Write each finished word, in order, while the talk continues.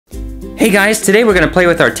Hey guys, today we're going to play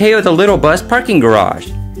with our Teo the Little Bus parking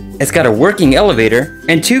garage. It's got a working elevator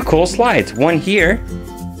and two cool slides, one here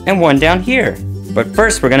and one down here. But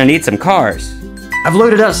first we're going to need some cars. I've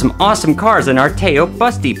loaded up some awesome cars in our Teo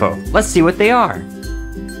bus depot. Let's see what they are.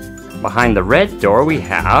 Behind the red door we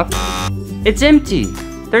have... It's empty.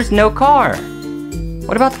 There's no car.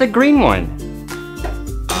 What about the green one?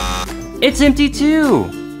 It's empty too.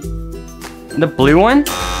 The blue one?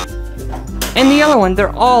 And the yellow one,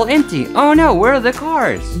 they're all empty. Oh no, where are the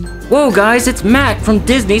cars? Whoa guys, it's Mack from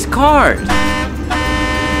Disney's Cars.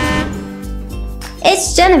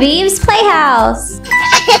 It's Genevieve's Playhouse.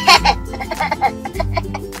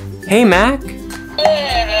 Hey Mack.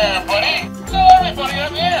 Hey there, buddy. Tell everybody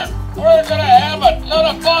I'm here. We're gonna have a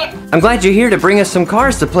ton of fun. I'm glad you're here to bring us some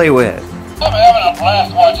cars to play with. I'm having a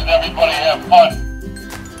blast watching everybody have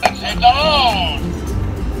fun. Let's hit the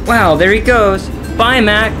road. Wow, there he goes. Bye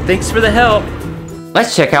Mack, thanks for the help.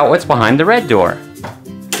 Let's check out what's behind the red door.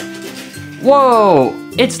 Whoa,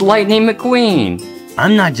 it's Lightning McQueen.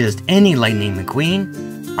 I'm not just any Lightning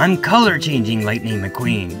McQueen. I'm color-changing Lightning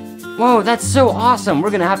McQueen. Whoa, that's so awesome.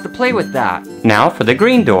 We're gonna have to play with that. Now for the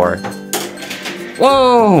green door.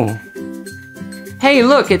 Whoa! Hey,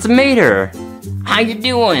 look, it's Mater. How you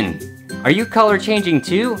doing? Are you color changing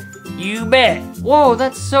too? You bet. Whoa,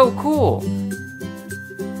 that's so cool.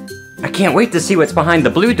 I can't wait to see what's behind the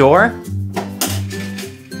blue door.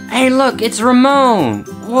 Hey, look, it's Ramon.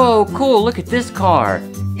 Whoa, cool, look at this car.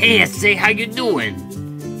 Hey, say how you doing?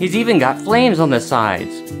 He's even got flames on the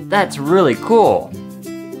sides. That's really cool.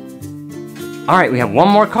 Alright, we have one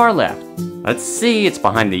more car left. Let's see, it's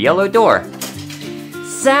behind the yellow door.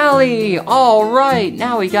 Sally! Alright,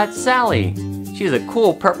 now we got Sally. She's a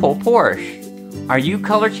cool purple Porsche. Are you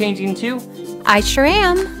color changing too? I sure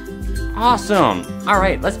am. Awesome!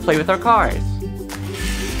 Alright, let's play with our cars.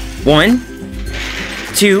 1,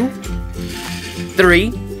 2,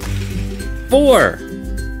 3, 4.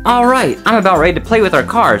 Alright, I'm about ready to play with our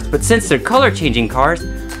cars, but since they're color changing cars,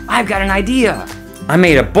 I've got an idea. I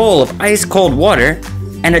made a bowl of ice cold water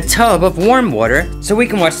and a tub of warm water so we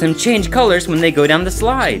can watch them change colors when they go down the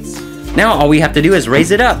slides. Now all we have to do is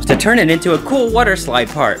raise it up to turn it into a cool water slide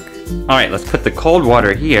park. Alright, let's put the cold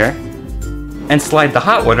water here and slide the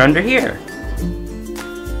hot water under here.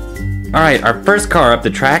 Alright, our first car up the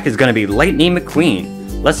track is gonna be Lightning McQueen.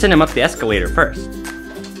 Let's send him up the escalator first.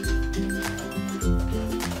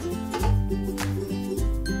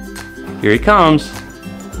 Here he comes.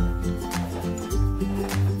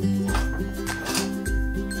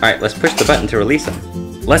 Alright, let's push the button to release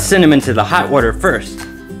him. Let's send him into the hot water first.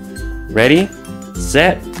 Ready,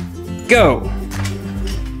 set, go!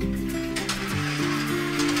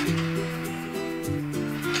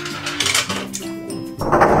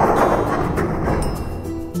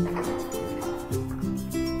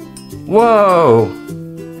 Whoa!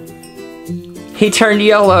 He turned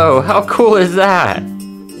yellow! How cool is that?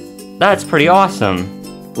 That's pretty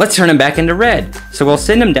awesome. Let's turn him back into red. So we'll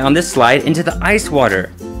send him down this slide into the ice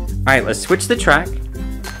water. Alright, let's switch the track.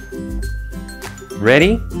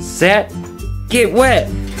 Ready, set, get wet!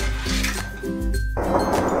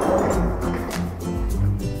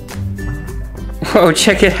 Whoa,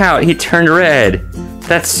 check it out, he turned red.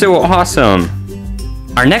 That's so awesome.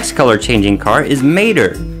 Our next color changing car is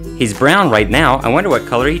Mater. He's brown right now. I wonder what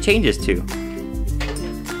color he changes to.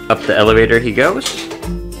 Up the elevator he goes.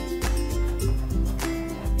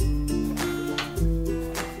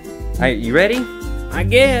 Alright, you ready? I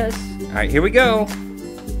guess. Alright, here we go.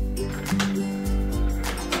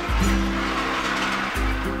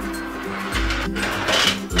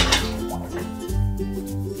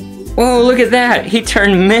 Whoa, look at that! He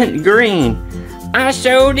turned mint green. I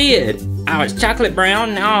sure did. I was chocolate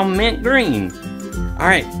brown, now I'm mint green.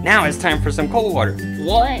 Alright, now it's time for some cold water.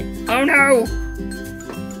 What? Oh no!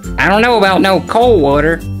 I don't know about no cold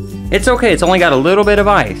water. It's okay, it's only got a little bit of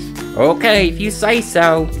ice. Okay, if you say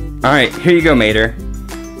so. Alright, here you go, Mater.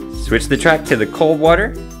 Switch the track to the cold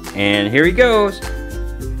water, and here he goes.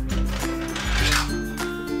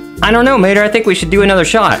 I don't know, Mater, I think we should do another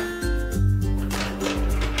shot.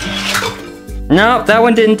 Nope, that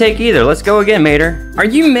one didn't take either. Let's go again, Mater. Are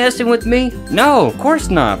you messing with me? No, of course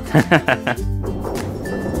not.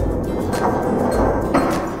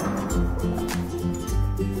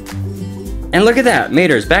 And look at that,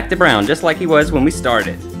 Mater's back to brown, just like he was when we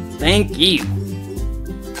started. Thank you.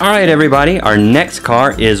 Alright everybody, our next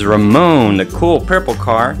car is Ramon, the cool purple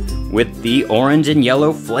car with the orange and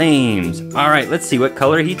yellow flames. Alright, let's see what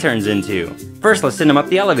color he turns into. First, let's send him up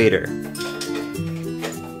the elevator.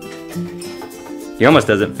 He almost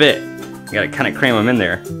doesn't fit. You gotta kind of cram him in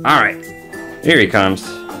there. Alright, here he comes.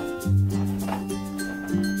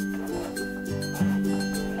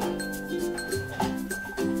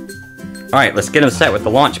 Alright, let's get him set with the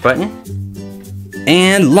launch button.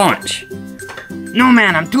 And launch. No,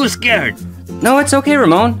 man, I'm too scared. No, it's okay,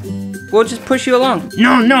 Ramon. We'll just push you along.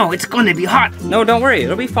 No, it's gonna be hot. No, don't worry,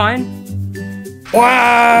 it'll be fine.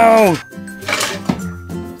 Wow!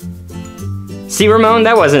 See, Ramon,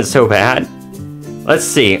 that wasn't so bad. Let's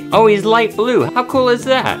see. Oh, he's light blue. How cool is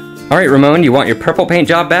that? Alright, Ramon, you want your purple paint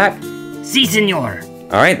job back? Si, senor.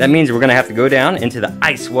 Alright, that means we're gonna have to go down into the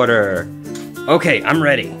ice water. Okay, I'm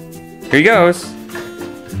ready. Here he goes.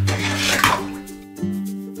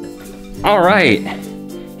 Alright,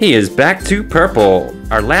 he is back to purple.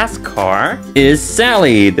 Our last car is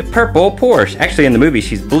Sally, the purple Porsche. Actually, in the movie,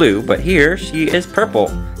 she's blue, but here she is purple.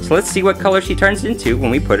 So let's see what color she turns into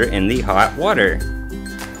when we put her in the hot water.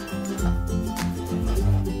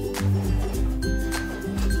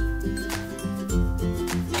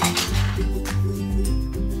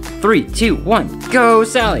 Three, two, one, go,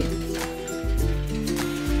 Sally!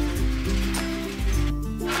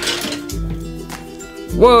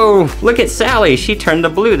 Whoa, look at Sally. She turned the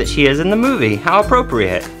blue that she is in the movie. How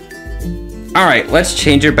appropriate. Alright, let's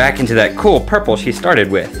change her back into that cool purple she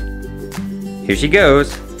started with. Here she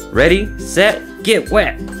goes. Ready, set, get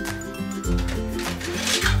wet.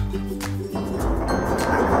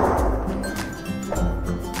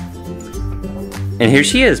 And here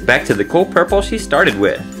she is, back to the cool purple she started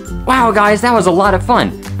with. Wow, guys, that was a lot of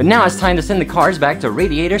fun. But now it's time to send the cars back to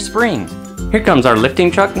Radiator Springs. Here comes our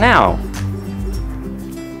lifting truck now.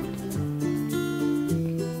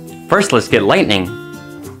 First, let's get Lightning.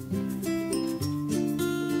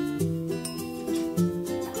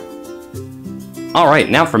 Alright,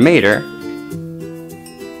 now for Mater.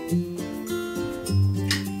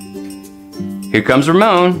 Here comes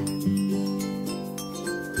Ramon.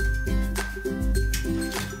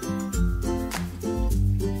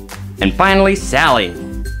 And finally, Sally.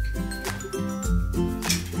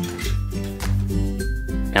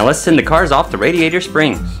 Now let's send the cars off to Radiator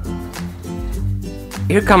Springs.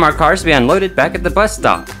 Here come our cars to be unloaded back at the bus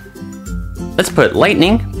stop. Let's put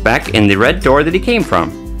Lightning back in the red door that he came from.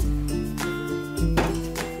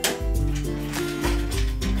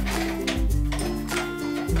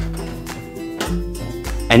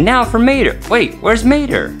 And now for Mater. Wait, where's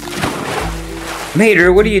Mater?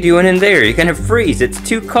 Mater, what are you doing in there? You're gonna freeze, it's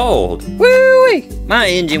too cold. Woo-wee! My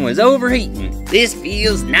engine was overheating. This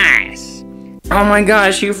feels nice. Oh my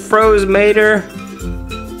gosh, you froze, Mater.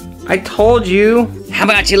 I told you. How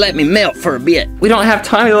about you let me melt for a bit? We don't have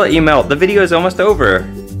time to let you melt. The video is almost over.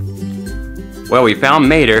 Well, we found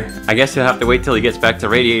Mater. I guess he'll have to wait till he gets back to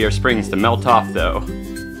Radiator Springs to melt off, though.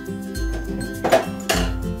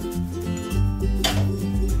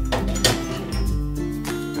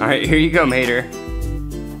 Alright, here you go, Mater.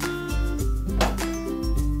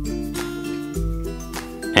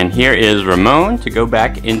 And here is Ramon to go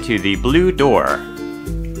back into the blue door.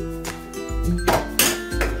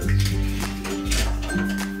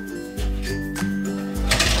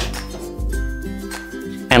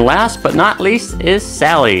 And last but not least is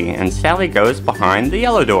Sally, and Sally goes behind the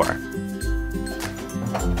yellow door.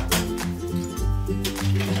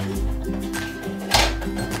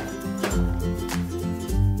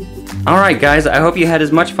 Alright guys, I hope you had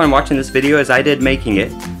as much fun watching this video as I did making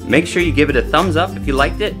it. Make sure you give it a thumbs up if you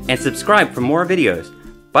liked it, and subscribe for more videos.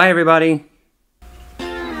 Bye everybody!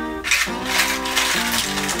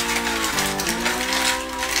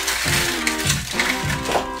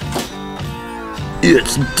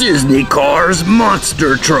 It's Disney Cars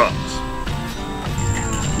Monster Trucks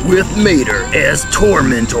with Mater as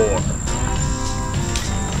Tormentor,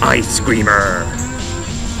 Ice Screamer,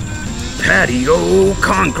 Patio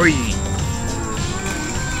Concrete,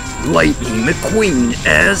 Lightning McQueen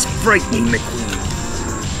as Frightening McQueen,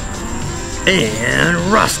 and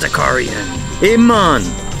Rastacarian. Hey man!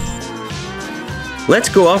 Let's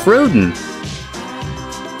go off-roading!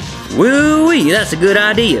 Woo-wee, that's a good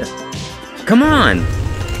idea! Come on!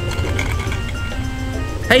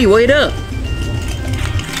 Hey, wait up!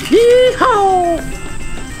 Yee-haw!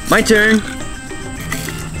 My turn!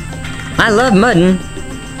 I love mudding!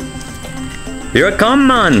 Here I come,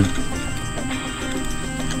 man!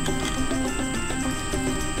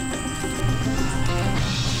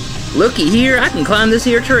 Looky here, I can climb this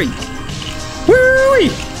here tree! Woo-wee!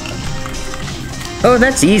 Oh,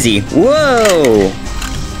 that's easy! Whoa!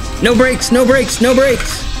 No brakes, no brakes, no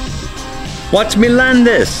brakes! Watch me land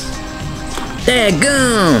this!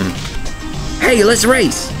 Daggum! Hey, let's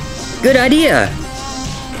race! Good idea!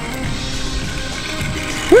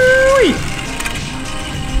 Woo-wee!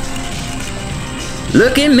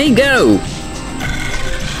 Look at me go!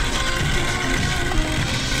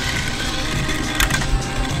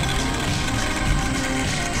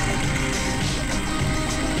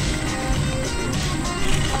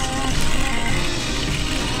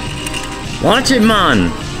 Watch it, man.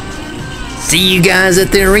 See you guys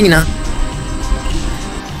at the arena.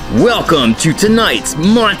 Welcome to tonight's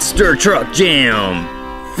Monster Truck Jam.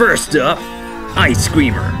 First up, Ice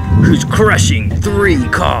Screamer, who's crushing 3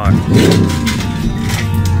 cars.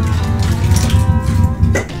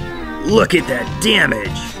 Look at that damage.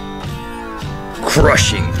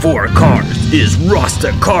 Crushing 4 cars is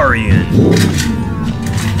Rostakarian.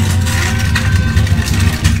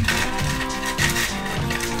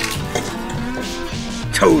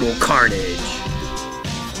 Total carnage.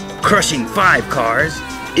 Crushing 5 cars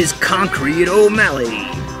is Concrete O'Malley.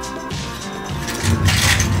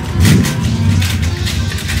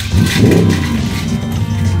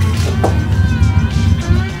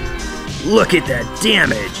 Look at that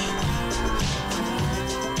damage.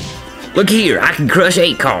 Look here, I can crush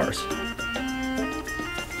 8 cars.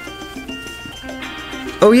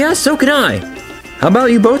 Oh yeah, so can I. How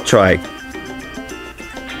about you both try?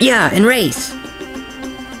 Yeah, and race.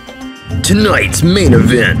 Tonight's main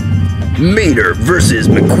event, Mater versus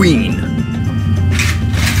McQueen.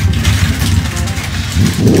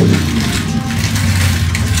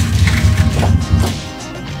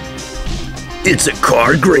 It's a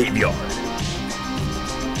car graveyard.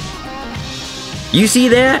 You see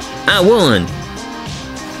that? I won.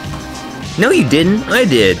 No, you didn't. I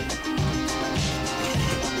did.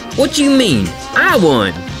 What you mean? I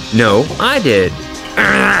won. No, I did.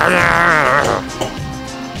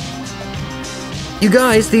 You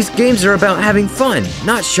guys, these games are about having fun,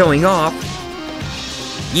 not showing off.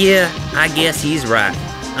 Yeah, I guess he's right.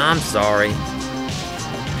 I'm sorry.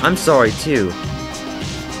 I'm sorry too.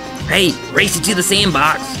 Hey, race it to the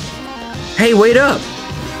sandbox. Hey, wait up.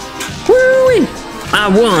 Woo-wee! I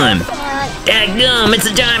won. Dadgum, it's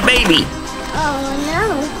a giant baby. Oh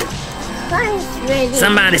no. Car's ready.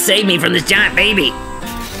 Somebody save me from this giant baby.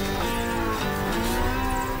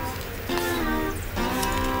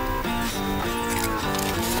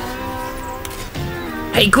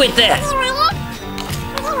 Hey, quit that!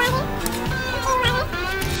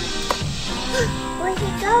 Where'd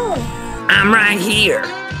he go? I'm right here.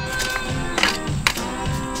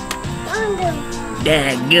 Found him.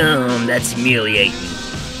 Dadgum, that's humiliating.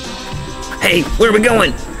 Hey, where are we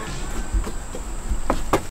going?